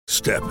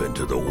Step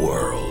into the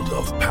world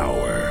of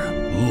power,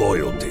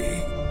 loyalty,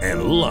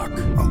 and luck.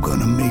 I'm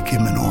gonna make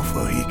him an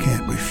offer he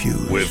can't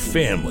refuse. With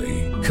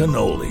family,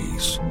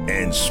 cannolis,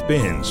 and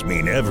spins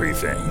mean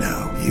everything.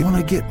 Now, you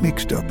wanna get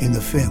mixed up in the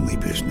family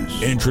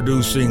business.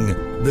 Introducing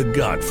The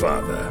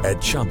Godfather at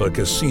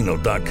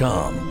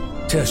ChumbaCasino.com.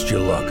 Test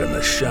your luck in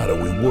the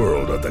shadowy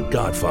world of The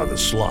Godfather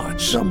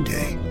slot.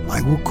 Someday,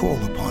 I will call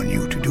upon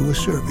you to do a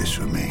service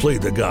for me. Play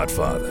The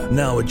Godfather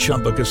now at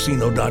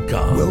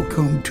ChumbaCasino.com.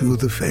 Welcome to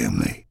the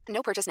family.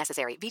 No purchase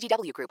necessary.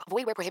 VGW Group.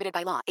 Void where prohibited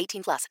by law.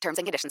 18+. Terms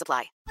and conditions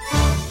apply.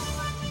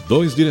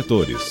 Dois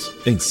diretores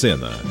em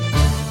cena.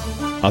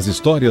 As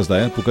histórias da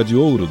época de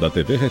ouro da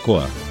TV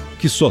Record,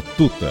 que só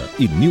Tuta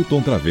e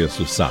Nilton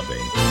Travesso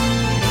sabem.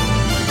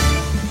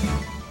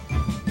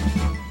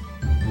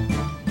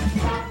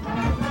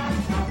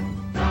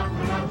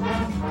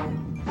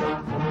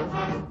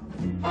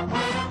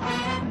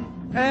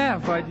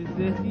 Vai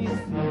dizer que sim,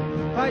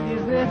 vai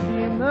dizer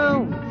que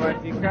não, vai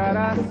ficar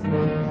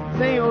assim,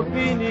 sem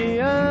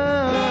opinião,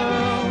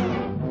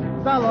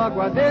 dá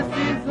logo a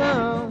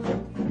decisão.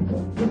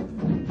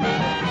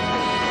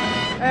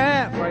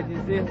 Vai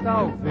dizer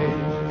talvez,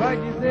 vai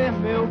dizer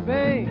meu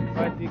bem,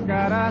 vai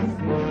ficar assim,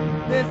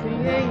 desse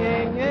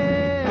nhen,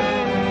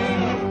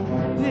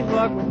 diz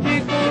logo o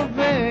que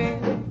convém.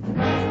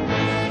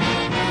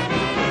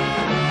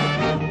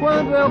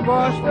 Quando eu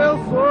gosto eu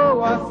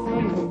sou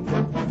assim,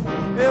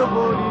 eu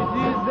vou lhe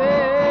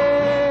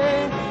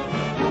dizer,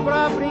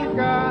 pra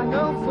brincar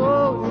não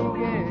sou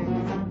ninguém,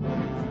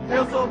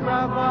 eu sou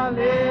pra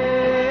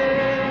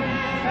valer.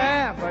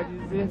 Vai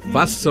dizer que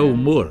faça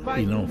humor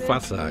e não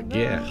faça a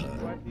guerra.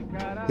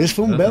 Esse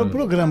foi um belo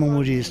programa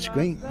humorístico,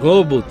 hein?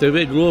 Globo,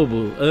 TV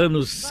Globo,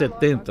 anos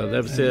 70,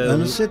 deve ser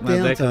anos 70,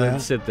 na década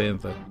de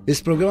 70.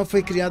 Esse programa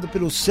foi criado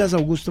pelo César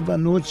Augusto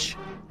Vanucci,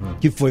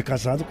 que foi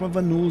casado com a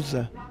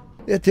Vanusa.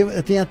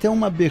 Tem até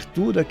uma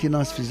abertura que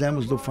nós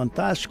fizemos do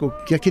Fantástico,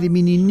 que é aquele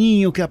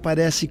menininho que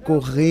aparece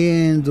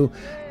correndo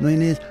no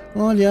início.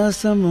 Olha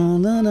essa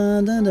mão,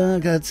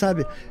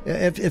 sabe?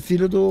 É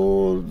filho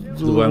do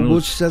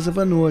Augusto César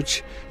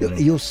Vanucci.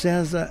 E o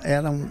César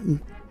era um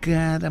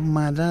cara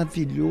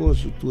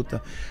maravilhoso,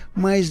 Tuta.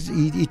 Mas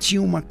e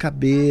tinha uma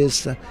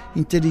cabeça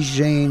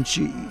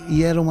inteligente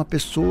e era uma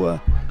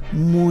pessoa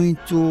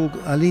muito,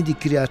 além de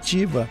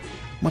criativa,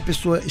 uma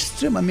pessoa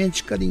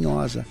extremamente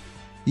carinhosa.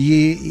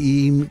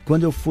 E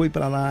quando eu fui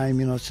para lá em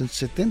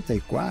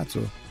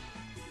 1974,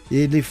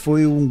 ele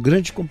foi um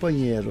grande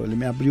companheiro. Ele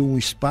me abriu um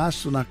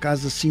espaço na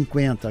Casa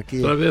 50.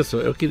 Travesso,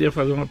 eu queria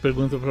fazer uma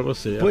pergunta para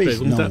você. Pois a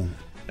pergunta, não.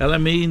 Ela é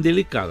meio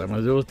indelicada,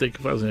 mas eu vou ter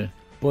que fazer.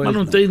 Pois mas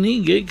não tem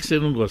ninguém que você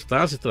não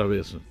gostasse,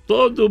 Travesso?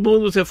 Todo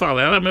mundo você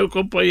fala, era meu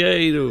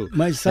companheiro,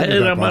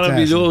 era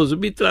maravilhoso,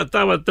 me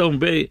tratava tão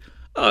bem.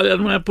 Olha,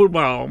 não é por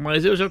mal,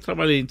 mas eu já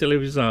trabalhei em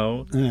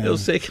televisão. Eu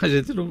sei que a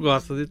gente não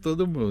gosta de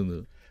todo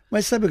mundo.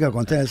 Mas sabe o que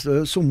acontece?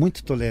 Eu sou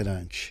muito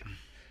tolerante.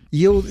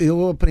 E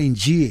eu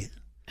aprendi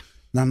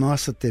na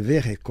nossa TV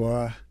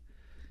Record,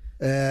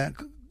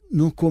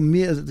 no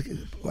começo,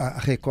 a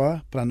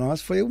Record para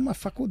nós foi uma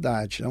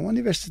faculdade, uma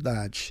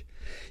universidade.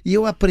 E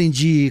eu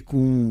aprendi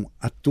com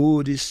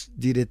atores,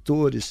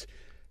 diretores,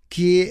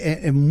 que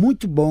é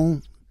muito bom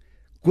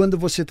quando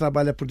você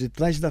trabalha por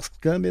detrás das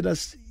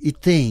câmeras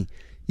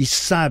e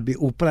sabe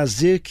o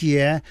prazer que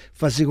é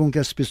fazer com que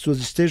as pessoas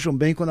estejam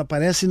bem quando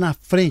aparecem na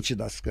frente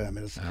das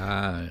câmeras.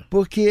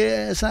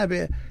 Porque,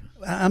 sabe,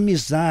 a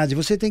amizade,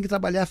 você tem que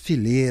trabalhar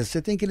filé,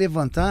 você tem que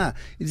levantar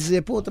e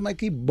dizer, puta, mas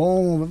que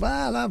bom,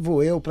 lá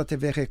vou eu pra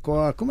TV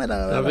Record, como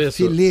era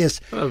filé,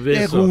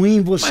 é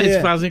ruim você...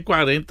 Mas fazem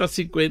 40,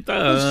 50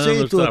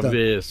 anos,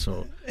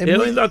 Travesso.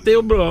 Eu ainda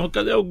tenho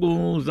bronca de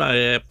alguns da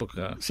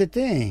época. Você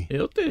tem?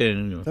 Eu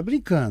tenho. Tá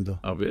brincando?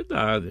 A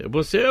verdade.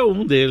 Você é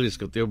um deles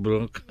que eu tenho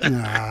bronca.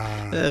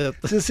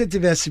 Se você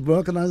tivesse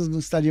bronca, nós não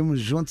estaríamos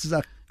juntos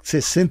há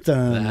 60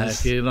 anos.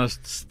 É que nós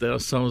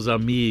somos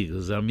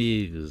amigos.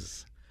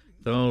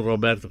 Então,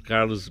 Roberto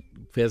Carlos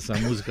fez essa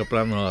música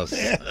para nós.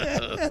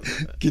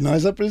 Que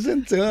nós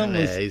apresentamos.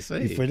 É isso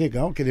aí. E foi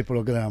legal aquele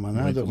programa,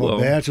 né? Muito do bom.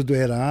 Roberto, do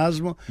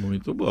Erasmo.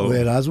 Muito bom. O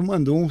Erasmo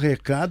mandou um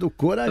recado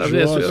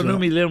corajoso. Eu não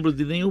me lembro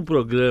de nenhum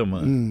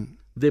programa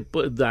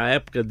depois da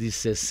época de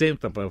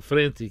 60 para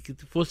frente que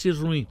fosse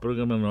ruim,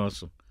 programa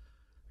nosso.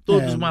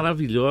 Todos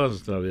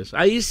maravilhosos, talvez.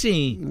 Aí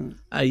sim,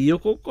 aí eu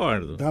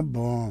concordo. Tá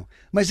bom.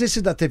 Mas esse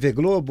da TV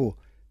Globo...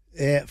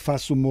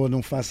 Faça humor,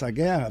 não faça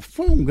guerra,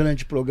 foi um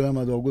grande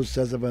programa do Augusto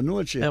César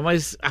Vanucci.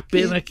 Mas a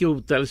pena que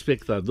o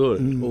telespectador,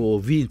 o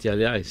ouvinte,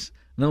 aliás,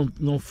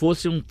 não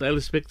fosse um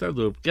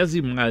telespectador, porque as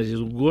imagens,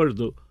 o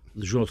gordo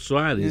Jô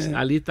Soares,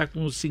 ali está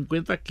com uns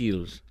 50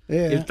 quilos.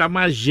 Ele está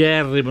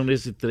magérrimo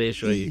nesse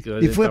trecho aí.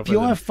 E foi a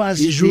pior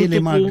fase dele,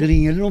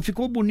 magrinho. Ele não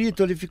ficou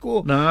bonito, ele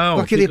ficou com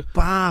aquele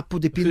papo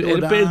de pendurado.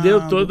 Ele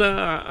perdeu toda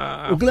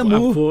a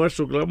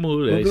força, o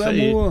glamour. Isso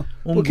aí.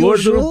 Um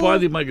gordo não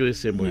pode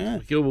emagrecer muito,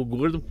 porque o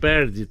gordo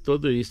perde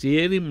tudo isso. E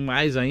ele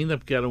mais ainda,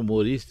 porque era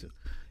humorista.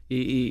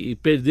 e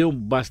perdeu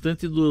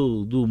bastante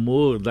do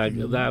humor,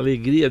 da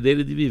alegria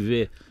dele de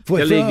viver.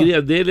 A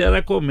alegria dele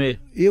era comer.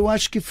 Eu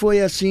acho que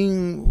foi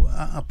assim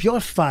a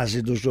pior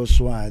fase do Jô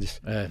Soares.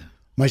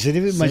 Mas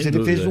ele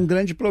fez um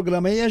grande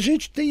programa. E a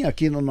gente tem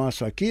aqui no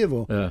nosso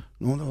arquivo,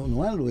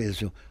 não é,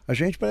 Luísio? A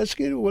gente parece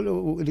que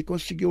ele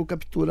conseguiu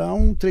capturar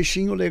um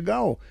trechinho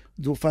legal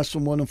do Faça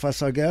Humor, Não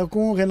Faça Guerra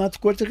com o Renato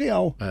Corte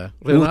Real.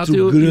 Renato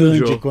outro grande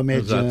e o Jô,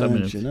 comediante,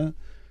 exatamente. Né?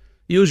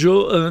 E o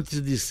Jô,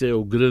 antes de ser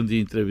o grande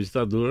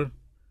entrevistador,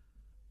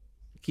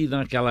 que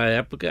naquela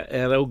época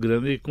era o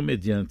grande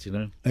comediante,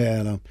 né?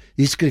 Era.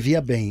 E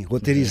escrevia bem,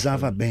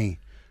 roteirizava bem.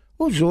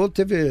 O Jô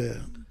teve...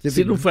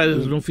 Se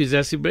não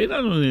fizesse bem,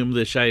 nós não íamos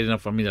deixar ele na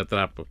Família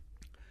Trapa.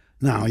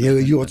 Não,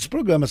 e outros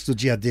programas do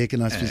Dia D que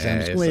nós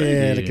fizemos com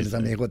ele, que ele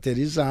também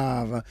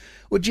roteirizava.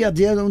 O Dia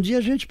D, um dia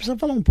a gente precisa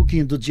falar um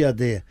pouquinho do Dia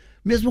D.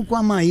 Mesmo com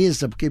a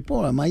Maísa, porque,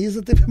 a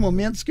Maísa teve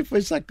momentos que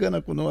foi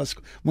sacana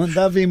conosco.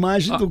 Mandava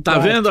imagem do Tá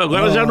quarto. vendo?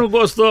 Agora já não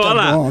gostou, olha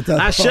lá. Bom,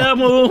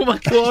 achamos uma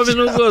que o homem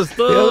não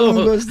gostou. Eu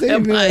não gostei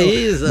mesmo.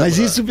 Maísa, mas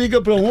isso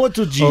fica para um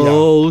outro dia.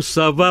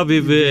 Ouça, vá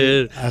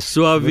viver a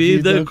sua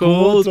vida com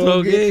outro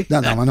alguém.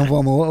 Não, mas não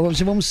vamos.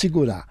 Hoje vamos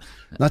segurar.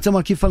 Nós estamos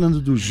aqui falando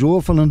do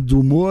Jô, falando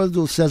do humor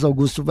do César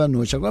Augusto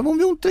Vanucci. Agora vamos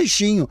ver um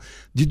trechinho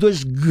de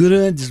dois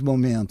grandes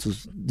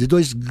momentos, de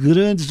dois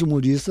grandes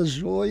humoristas,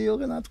 Jô e o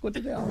Renato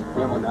Corte Real.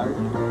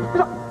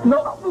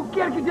 Não, o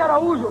Querque de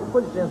Araújo. Com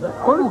licença.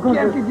 O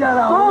Querque de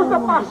Araújo. Souza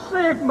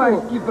Pacheco.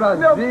 Mas que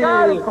prazer. Meu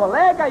caro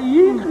colega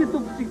e ínclito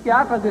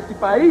psiquiatra desse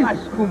país. Mas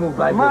como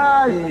vai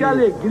Mas você? Que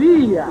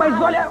alegria.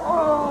 Mas olha,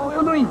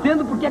 eu não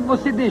entendo por que é que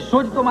você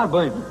deixou de tomar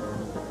banho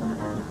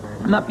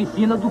na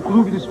piscina do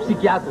clube dos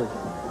psiquiatras.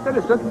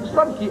 Interessante,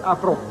 sabe que a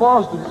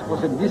propósito disso que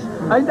você me disse,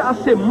 ainda a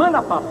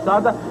semana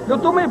passada eu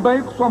tomei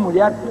banho com sua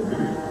mulher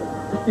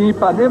em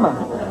Ipanema.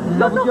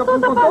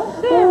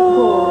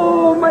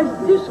 Mas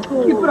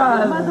desculpa. Que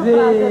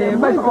prazer.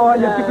 Mas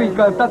olha, eu fico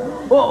encantado.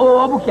 Ô,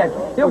 Albuquerque,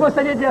 eu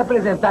gostaria de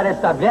apresentar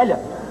esta velha,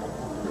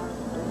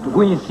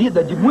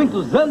 conhecida de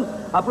muitos anos,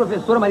 a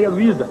professora Maria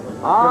Luísa.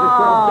 Professora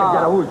Albuquerque de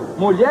Araújo.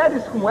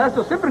 Mulheres como essa,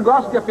 eu sempre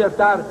gosto de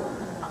apertar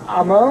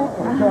a mão.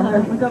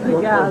 Muito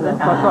obrigada.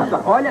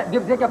 Olha,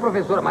 devo dizer que a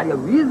professora Maria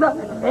Luísa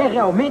é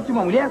realmente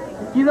uma mulher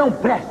que não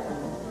presta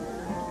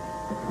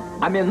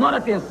a menor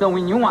atenção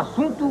em nenhum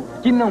assunto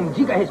que não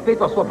diga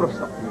respeito à sua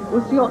profissão.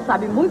 O senhor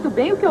sabe muito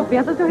bem o que eu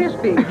penso a seu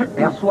respeito.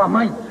 É a sua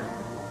mãe,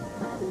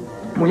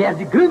 mulher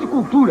de grande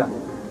cultura,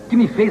 que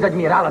me fez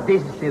admirá-la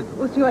desde cedo.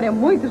 O senhor é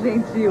muito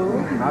gentil.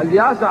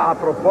 Aliás, a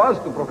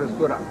propósito,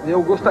 professora,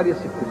 eu gostaria,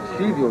 se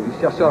possível, e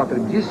se a senhora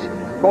permitisse,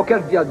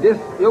 qualquer dia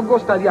desses, eu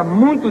gostaria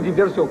muito de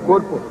ver o seu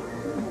corpo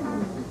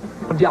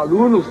de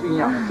alunos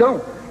em ação,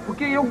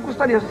 porque eu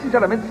gostaria,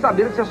 sinceramente, de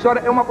saber se a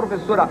senhora é uma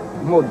professora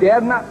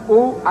moderna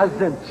ou as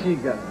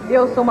antigas.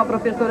 Eu sou uma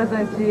professora das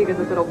antigas,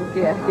 doutor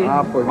Albuquerque.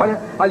 Pois.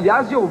 Olha,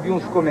 aliás, eu ouvi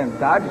uns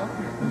comentários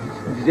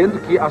dizendo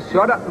que a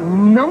senhora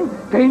não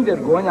tem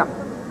vergonha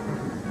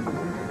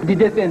de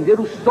defender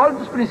os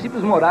sólidos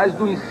princípios morais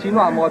do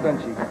ensino à moda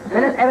antiga.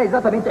 Era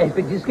exatamente a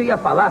respeito disso que eu ia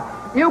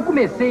falar. Eu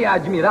comecei a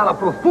admirá-la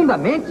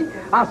profundamente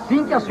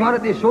assim que a senhora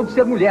deixou de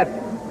ser mulher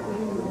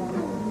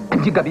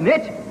de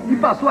gabinete e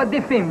passou a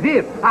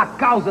defender a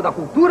causa da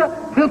cultura,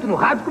 tanto no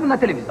rádio como na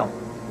televisão.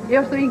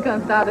 Eu estou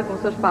encantada com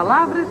suas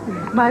palavras,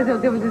 mas eu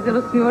devo dizer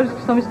aos senhores que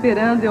estão me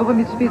esperando e eu vou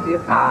me despedir.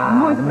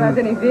 Muito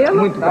prazer em vê-lo.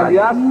 Muito prazer.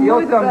 Aliás,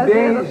 eu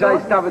também já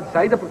estava de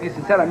saída, porque,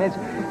 sinceramente,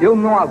 eu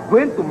não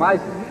aguento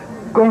mais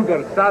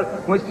conversar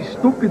com esse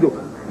estúpido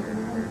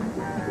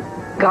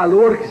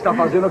calor que está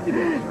fazendo aqui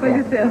dentro. Com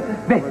licença.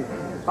 Bem,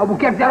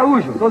 Albuquerque de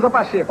Araújo, Souza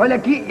Pacheco, olha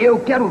aqui, eu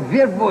quero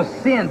ver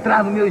você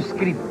entrar no meu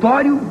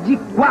escritório de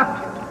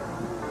 4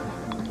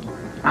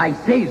 às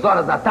 6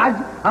 horas da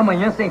tarde,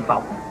 amanhã sem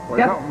falta.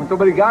 Certo? Muito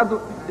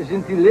obrigado,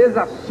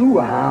 gentileza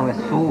sua. Não, é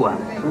sua.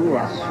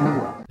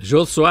 Sua.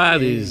 Jô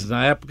Soares,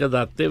 na época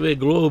da TV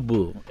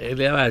Globo,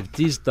 ele era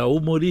artista,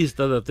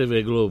 humorista da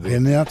TV Globo.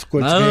 Renato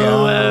Corte Real.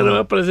 Não era o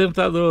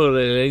apresentador,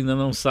 ele ainda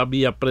não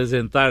sabia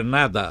apresentar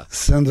nada.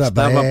 Sandra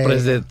Estava Baer.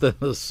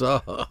 apresentando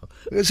só.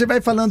 Você vai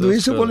falando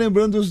isso, eu vou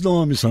lembrando os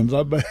nomes,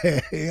 Sandra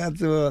Baer.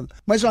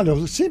 Mas olha,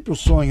 sempre o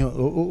sonho.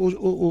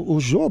 O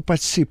Jô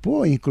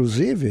participou,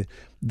 inclusive,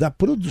 da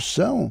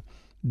produção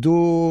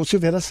do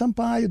Silveira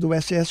Sampaio, do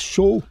SS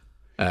Show.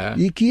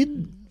 E que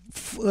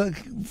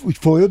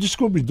foi o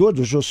descobridor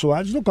do Jô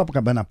Soares no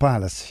Copacabana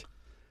Palace.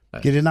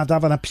 Que ele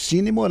nadava na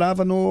piscina e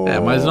morava no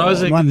mas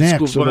nós é no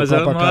anexo do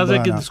Copacabana. Nós é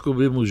que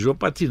descobrimos o Jô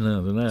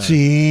patinando, né?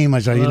 Sim,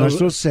 mas aí nós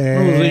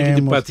trouxemos. Um link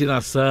de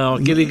patinação,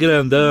 aquele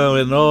grandão,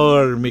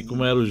 enorme,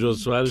 como era o Jô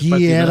Soares, que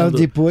patinando, era,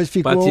 depois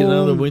ficou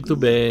patinando muito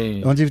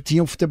bem. Onde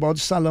tinha o futebol de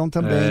salão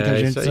também, que a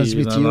gente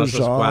transmitia os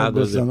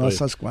jogos das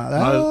nossas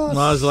quadras.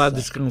 Nós lá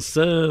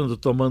descansando,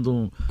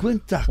 tomando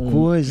quanta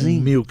coisa,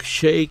 hein?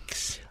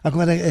 Milkshakes.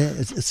 Agora,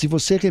 se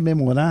você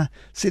rememorar,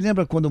 você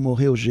lembra quando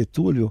morreu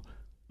Getúlio?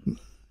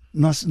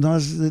 Nós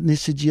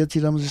nesse dia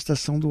tiramos a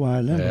Estação do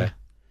Ar, lembra?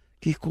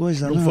 Que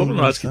coisa, não fomos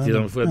nós que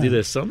tiramos, foi a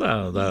direção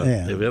da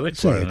TV Record.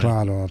 Sim, né?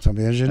 Claro,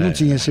 também a gente não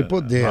tinha esse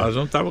poder. Nós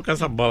não estávamos com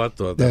essa bola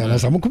toda. Nós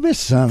estávamos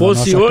começando.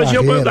 Fosse hoje carreira.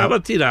 Eu mandava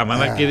tirar, mas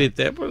naquele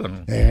tempo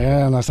não.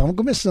 Nós estávamos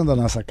começando a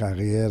nossa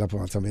carreira,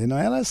 pô, também não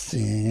era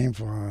assim,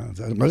 pô.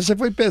 Agora você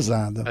foi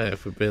pesado.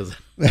 Fui pesado.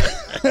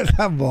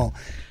 Tá bom.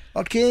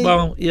 Ok.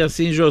 Bom, e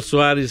assim, Jô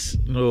Soares,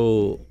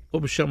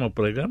 como chama o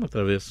programa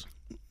outra vez?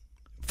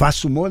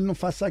 Faça humor e não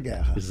faça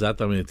guerra.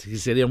 Exatamente, que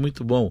seria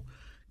muito bom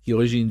que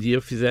hoje em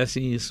dia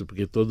fizessem isso,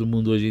 porque todo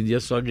mundo hoje em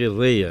dia só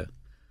guerreia.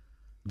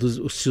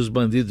 Se os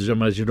bandidos, já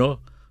imaginou?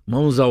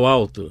 Mãos ao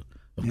alto.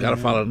 O cara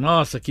fala,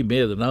 nossa, que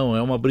medo. Não,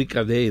 é uma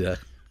brincadeira.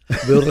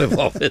 Meu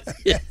revólver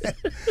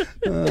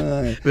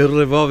meu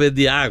revólver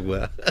de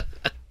água.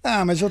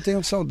 Mas eu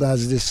tenho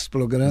saudades desses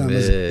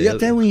programas. E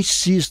até eu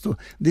insisto,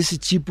 desse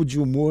tipo de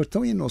humor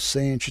tão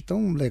inocente,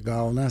 tão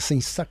legal, né?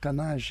 Sem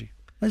sacanagem.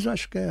 Mas eu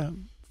acho que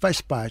faz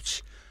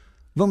parte.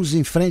 Vamos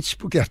em frente,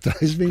 porque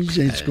atrás vem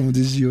gente, como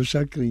dizia o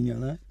Chacrinha,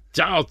 né?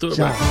 Tchau, turma.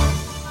 Tchau.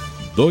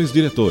 2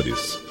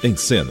 diretores em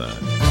cena.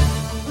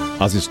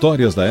 As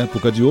histórias da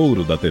época de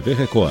ouro da TV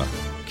Record,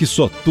 que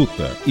só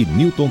Tuta e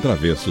Newton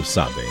Travesso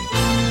sabem.